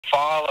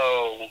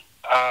follow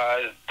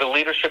the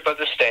leadership of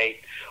the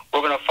state. We're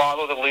going to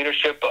follow the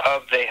leadership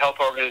of the health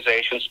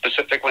organizations,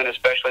 specifically and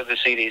especially the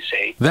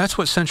CDC. That's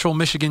what Central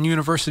Michigan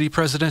University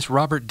President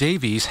Robert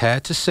Davies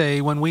had to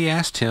say when we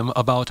asked him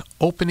about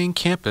opening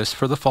campus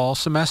for the fall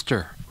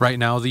semester. Right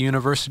now, the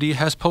university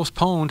has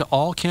postponed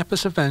all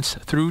campus events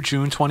through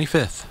June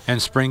 25th,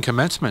 and spring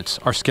commencements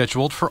are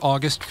scheduled for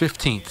August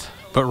 15th.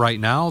 But right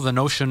now, the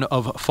notion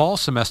of fall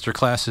semester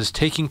classes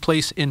taking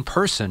place in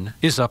person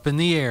is up in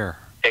the air.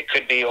 It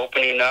could be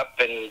opening up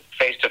and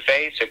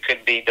face-to-face. It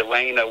could be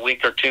delaying a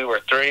week or two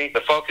or three.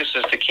 The focus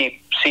is to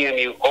keep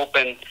CMU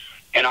open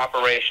and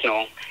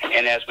operational.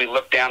 And as we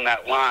look down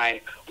that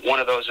line, one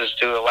of those is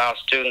to allow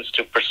students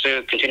to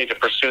continue to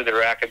pursue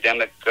their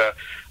academic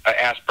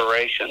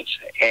aspirations.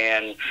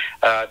 And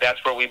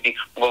that's where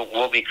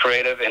we'll be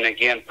creative and,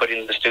 again,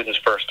 putting the students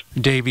first.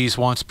 Davies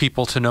wants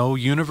people to know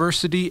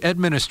university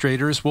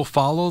administrators will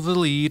follow the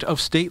lead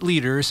of state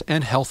leaders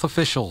and health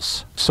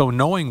officials. So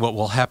knowing what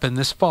will happen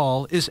this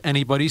fall is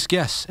anybody's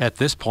guess at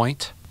this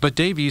point. But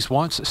Davies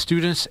wants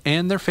students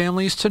and their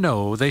families to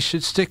know they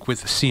should stick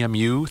with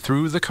CMU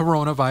through the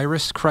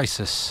coronavirus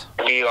crisis.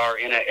 We are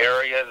in an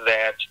area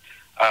that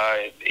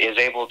is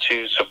able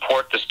to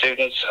support the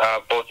students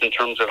both in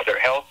terms of their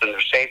health and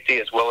their safety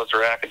as well as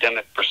their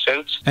academic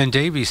pursuits. And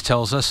Davies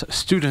tells us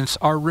students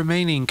are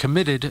remaining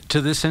committed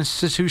to this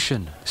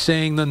institution,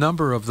 saying the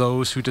number of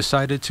those who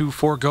decided to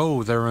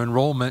forego their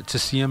enrollment to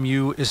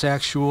CMU is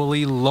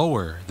actually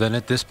lower than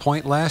at this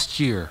point last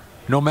year.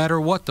 No matter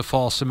what the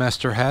fall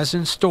semester has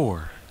in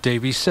store,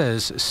 Davies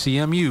says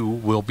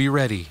CMU will be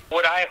ready.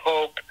 What I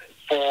hope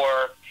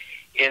for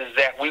is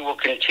that we will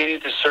continue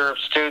to serve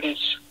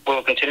students, we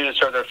will continue to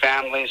serve their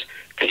families,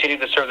 continue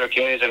to serve their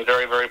communities in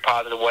very, very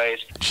positive ways.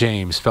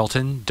 James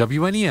Felton,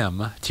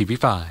 WNEM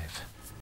TV5.